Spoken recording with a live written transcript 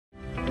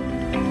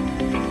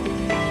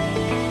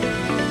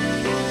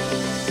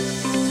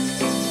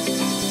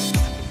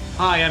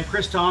Hi, I'm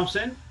Chris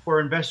Thompson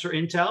for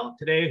InvestorIntel.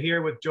 Today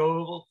here with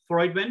Joel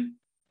Freudman,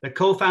 the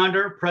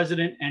co-founder,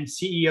 president, and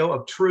CEO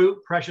of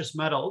TRU Precious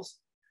Metals.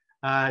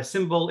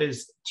 Symbol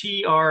is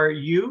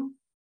TRU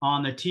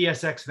on the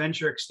TSX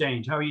Venture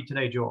Exchange. How are you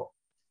today, Joel?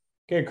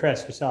 Good,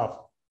 Chris. Yourself?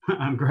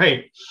 I'm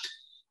great.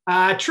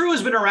 TRU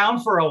has been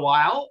around for a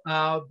while,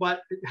 but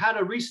had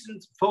a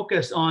recent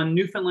focus on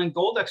Newfoundland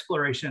gold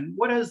exploration.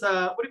 What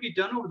have you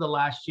done over the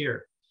last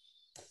year?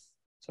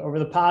 So over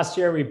the past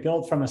year, we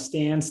built from a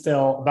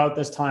standstill about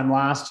this time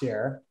last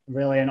year,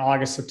 really in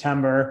August,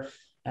 September,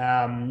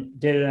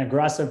 did an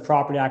aggressive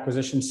property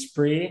acquisition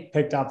spree,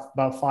 picked up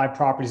about 5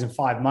 properties in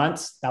 5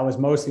 months. That was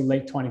mostly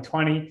late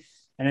 2020.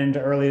 And into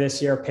early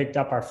this year, picked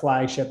up our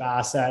flagship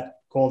asset,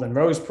 Golden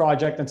Rose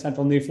Project in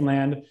Central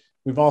Newfoundland.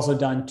 We've also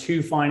done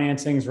 2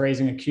 financings,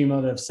 raising a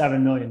cumulative $7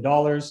 million.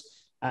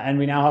 And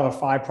we now have a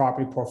 5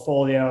 property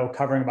portfolio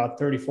covering about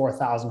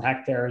 34,000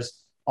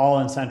 hectares, all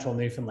in Central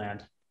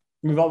Newfoundland.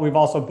 We've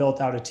also built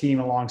out a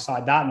team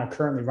alongside that and are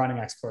currently running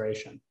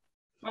exploration.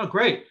 Oh,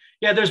 great.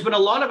 Yeah, there's been a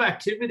lot of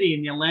activity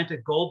in the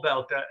Atlantic Gold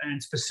Belt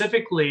and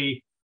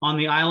specifically on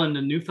the island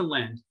of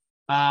Newfoundland.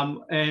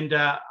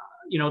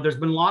 There's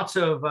been lots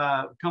of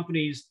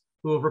companies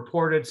who have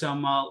reported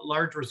some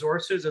large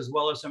resources as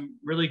well as some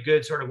really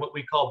good sort of what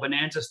we call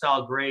bonanza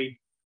style grade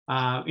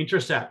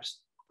intercepts.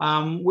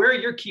 Where are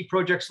your key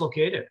projects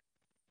located?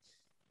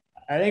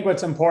 I think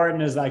what's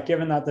important is that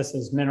given that this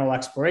is mineral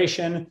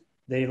exploration,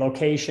 the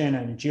location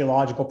and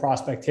geological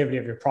prospectivity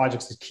of your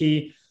projects is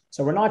key.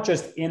 So we're not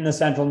just in the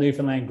Central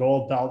Newfoundland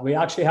Gold Belt. We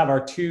actually have our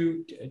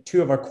two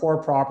of our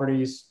core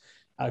properties,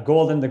 the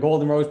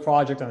Golden Rose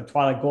Project and the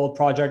Twilite Gold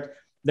Project.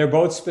 They're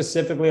both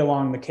specifically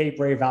along the Cape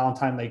Ray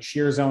Valentine Lake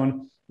Shear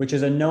Zone, which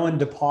is a known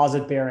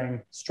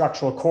deposit-bearing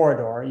structural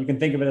corridor. You can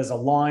think of it as a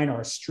line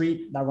or a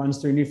street that runs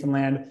through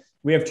Newfoundland.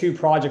 We have 2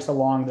 projects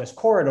along this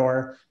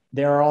corridor.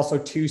 There are also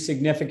 2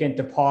 significant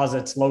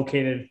deposits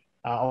located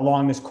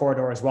along this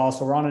corridor as well.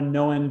 So we're on a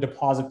known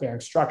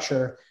deposit-bearing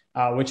structure,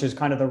 which is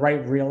kind of the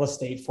right real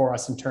estate for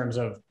us in terms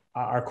of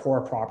our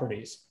core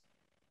properties.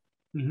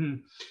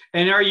 Mm-hmm.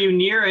 And are you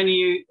near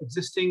any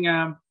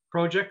existing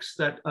projects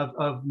that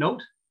of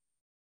note?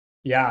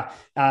 Yeah,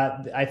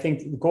 I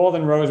think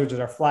Golden Rose, which is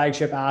our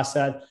flagship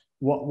asset,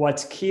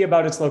 what's key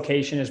about its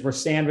location is we're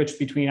sandwiched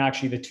between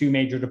actually the 2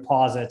 major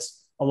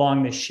deposits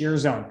along the shear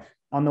zone.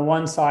 On the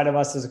one side of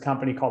us is a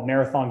company called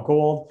Marathon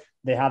Gold.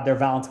 They have their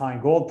Valentine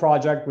Gold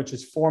Project, which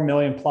is 4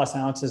 million plus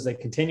ounces. They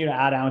continue to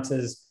add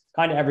ounces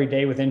kind of every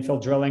day with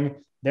infill drilling.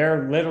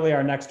 They're literally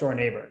our next door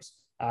neighbors.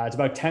 It's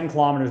about 10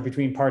 kilometers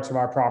between parts of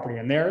our property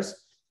and theirs.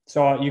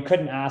 So you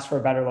couldn't ask for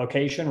a better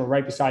location. We're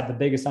right beside the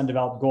biggest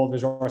undeveloped gold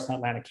resource in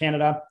Atlantic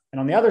Canada. And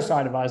on the other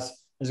side of us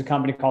is a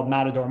company called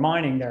Matador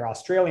Mining. They're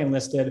Australian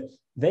listed.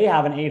 They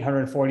have an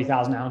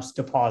 840,000 ounce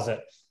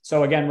deposit.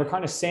 So again, we're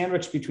kind of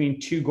sandwiched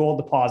between 2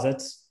 gold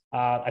deposits.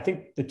 I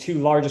think the 2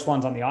 largest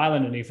ones on the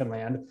island of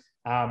Newfoundland.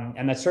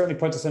 And that certainly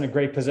puts us in a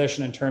great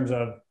position in terms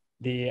of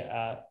the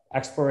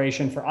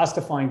exploration for us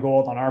to find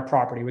gold on our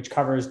property, which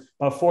covers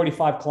about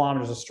 45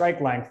 kilometers of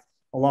strike length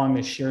along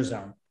this shear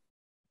zone.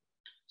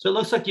 So it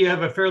looks like you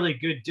have a fairly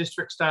good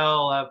district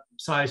style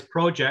size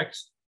project,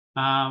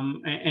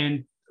 and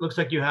it looks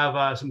like you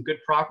have some good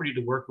property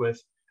to work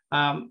with.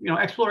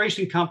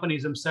 Exploration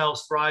companies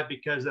themselves thrive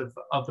because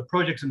of the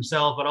projects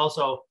themselves, but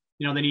also,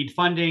 they need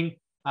funding.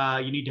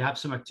 You need to have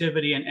some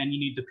activity and you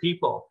need the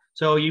people.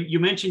 So you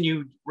mentioned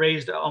you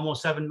raised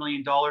almost $7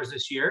 million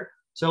this year.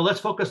 So let's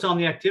focus on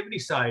the activity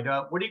side.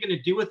 What are you going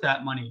to do with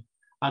that money?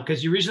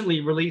 Because you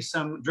recently released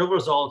some drill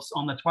results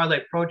on the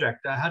Twilite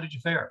project. How did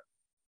you fare?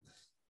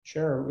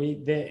 Sure.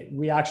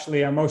 We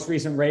actually, our most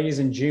recent raise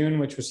in June,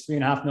 which was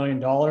 $3.5 million,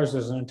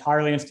 was an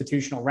entirely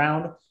institutional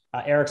round.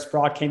 Eric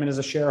Sprott came in as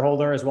a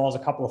shareholder, as well as a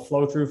couple of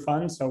flow-through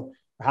funds. So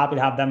we're happy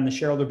to have them in the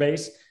shareholder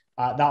base.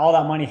 All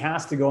that money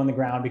has to go in the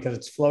ground because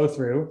it's flow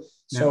through.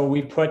 So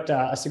we put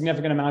a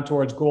significant amount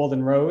towards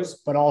Golden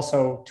Rose, but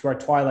also to our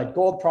Twilite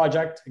Gold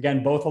Project.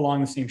 Again, both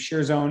along the same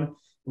shear zone.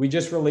 We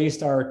just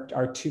released our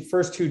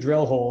first 2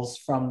 drill holes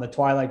from the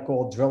Twilite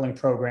Gold drilling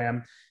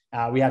program.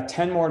 We have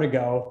 10 more to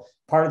go.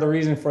 Part of the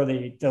reason for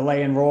the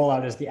delay in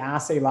rollout is the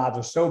assay labs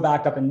are so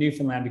backed up in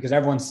Newfoundland because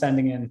everyone's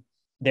sending in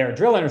their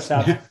drill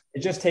intercepts. It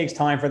just takes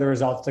time for the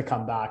results to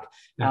come back.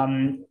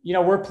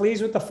 We're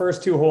pleased with the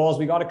first 2 holes.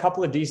 We got a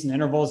couple of decent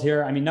intervals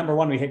here. I mean, number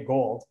 1, we hit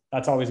gold.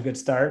 That's always a good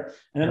start.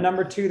 And then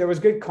number 2, there was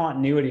good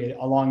continuity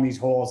along these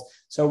holes.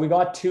 So we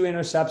got 2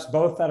 intercepts,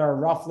 both that are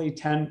roughly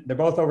 10. They're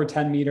both over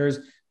 10 meters,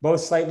 both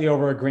slightly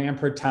over a gram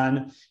per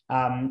ton.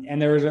 And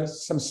there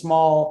was some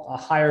small,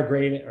 higher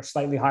grade or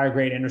slightly higher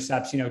grade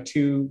intercepts,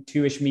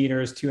 2-ish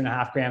meters,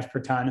 2.5 grams per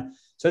ton.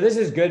 So this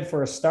is good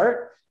for a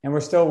start. And we're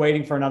still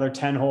waiting for another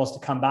 10 holes to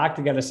come back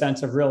to get a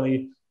sense of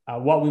really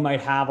what we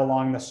might have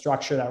along the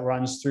structure that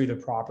runs through the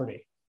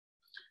property.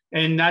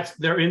 And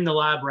they're in the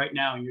lab right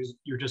now.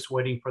 You're just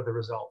waiting for the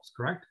results,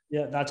 correct?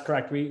 Yeah, that's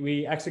correct.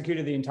 We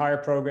executed the entire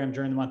program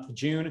during the month of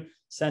June,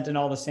 sent in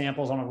all the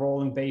samples on a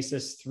rolling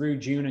basis through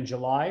June and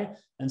July.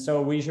 And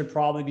so we should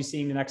probably be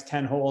seeing the next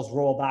 10 holes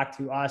roll back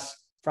to us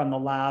from the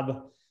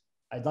lab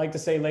I'd like to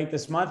say late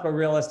this month, but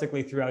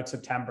realistically throughout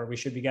September, we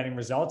should be getting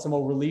results, and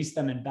we'll release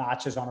them in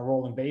batches on a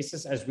rolling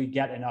basis as we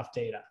get enough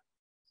data.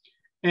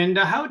 And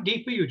how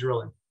deep are you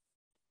drilling?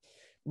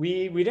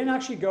 We didn't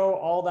actually go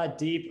all that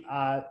deep.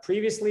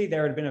 Previously,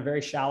 there had been a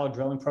very shallow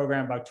drilling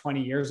program about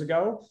 20 years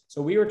ago.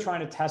 So we were trying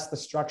to test the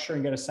structure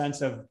and get a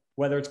sense of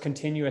whether it's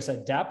continuous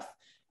at depth.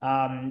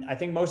 I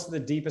think most of the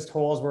deepest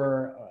holes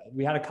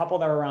we had a couple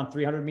that were around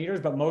 300 meters,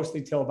 but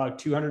mostly till about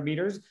 200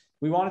 meters.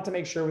 We wanted to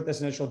make sure with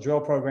this initial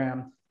drill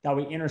program that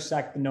we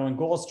intersect the known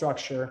gold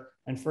structure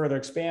and further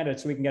expand it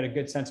so we can get a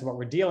good sense of what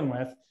we're dealing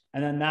with.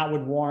 And then that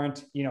would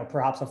warrant,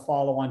 perhaps a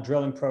follow-on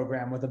drilling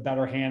program with a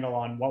better handle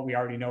on what we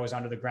already know is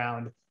under the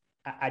ground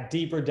at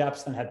deeper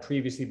depths than had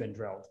previously been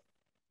drilled.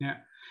 Yeah.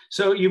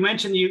 So you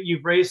mentioned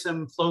you've raised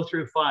some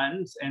flow-through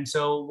funds. And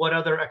so what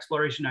other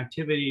exploration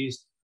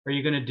activities are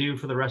you going to do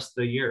for the rest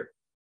of the year?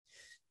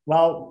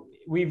 Well,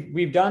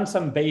 we've done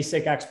some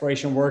basic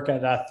exploration work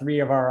at 3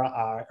 of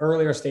our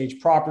earlier stage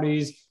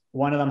properties.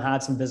 One of them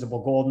had some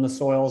visible gold in the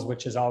soils,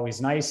 which is always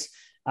nice.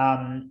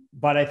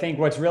 But I think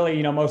what's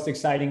really, most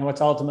exciting and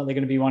what's ultimately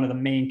going to be one of the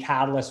main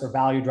catalysts or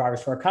value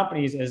drivers for our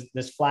companies is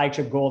this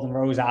flagship gold and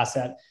rose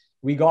asset.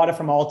 We got it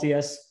from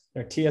Altius,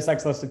 their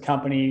TSX listed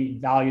company,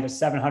 valued at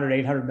 700,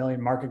 800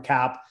 million market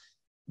cap.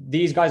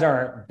 These guys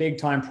are a big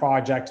time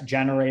project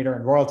generator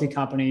and royalty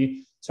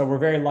company. So we're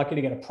very lucky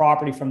to get a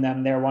property from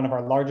them. They're one of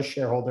our largest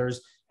shareholders.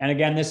 And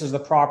again, this is the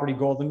property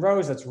Golden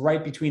Rose that's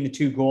right between the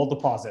 2 gold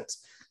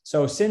deposits.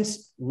 So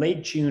since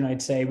late June,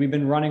 I'd say, we've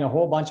been running a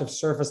whole bunch of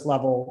surface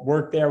level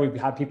work there. We've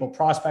had people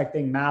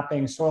prospecting,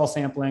 mapping, soil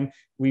sampling.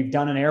 We've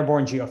done an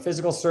airborne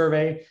geophysical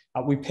survey.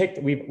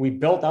 We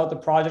built out the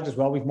project as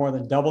well. We've more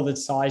than doubled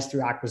its size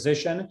through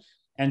acquisition.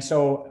 And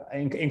so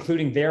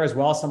including there as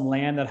well, some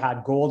land that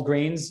had gold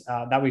grains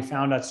that we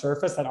found at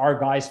surface that our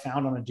guys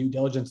found on a due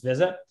diligence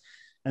visit.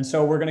 And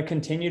so we're going to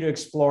continue to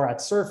explore at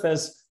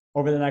surface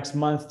over the next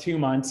month, 2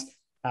 months,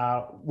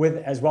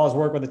 as well as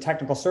work with the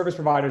technical service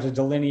providers to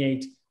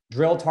delineate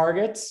drill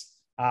targets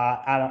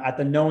at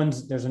the known.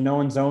 There's a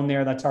known zone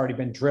there that's already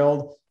been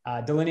drilled.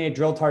 Delineate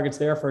drill targets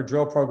there for a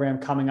drill program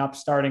coming up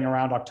starting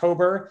around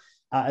October,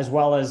 as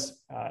well as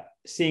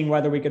seeing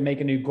whether we could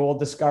make a new gold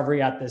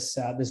discovery at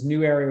this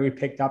new area we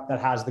picked up that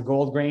has the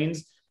gold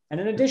grains.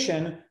 And in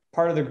addition,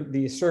 part of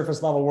the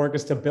surface level work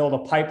is to build a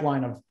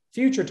pipeline of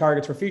future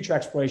targets for future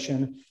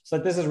exploration. So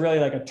that this is really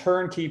like a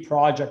turnkey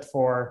project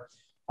for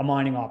a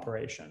mining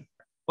operation.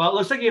 Well, it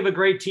looks like you have a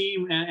great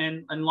team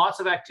and lots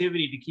of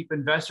activity to keep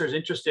investors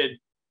interested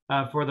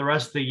for the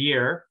rest of the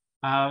year.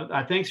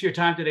 Thanks for your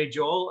time today,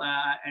 Joel,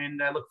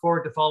 and I look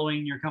forward to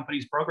following your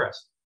company's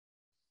progress.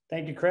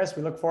 Thank you, Chris.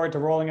 We look forward to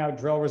rolling out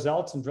drill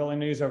results and drilling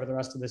news over the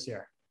rest of this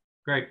year.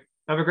 Great.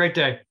 Have a great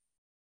day.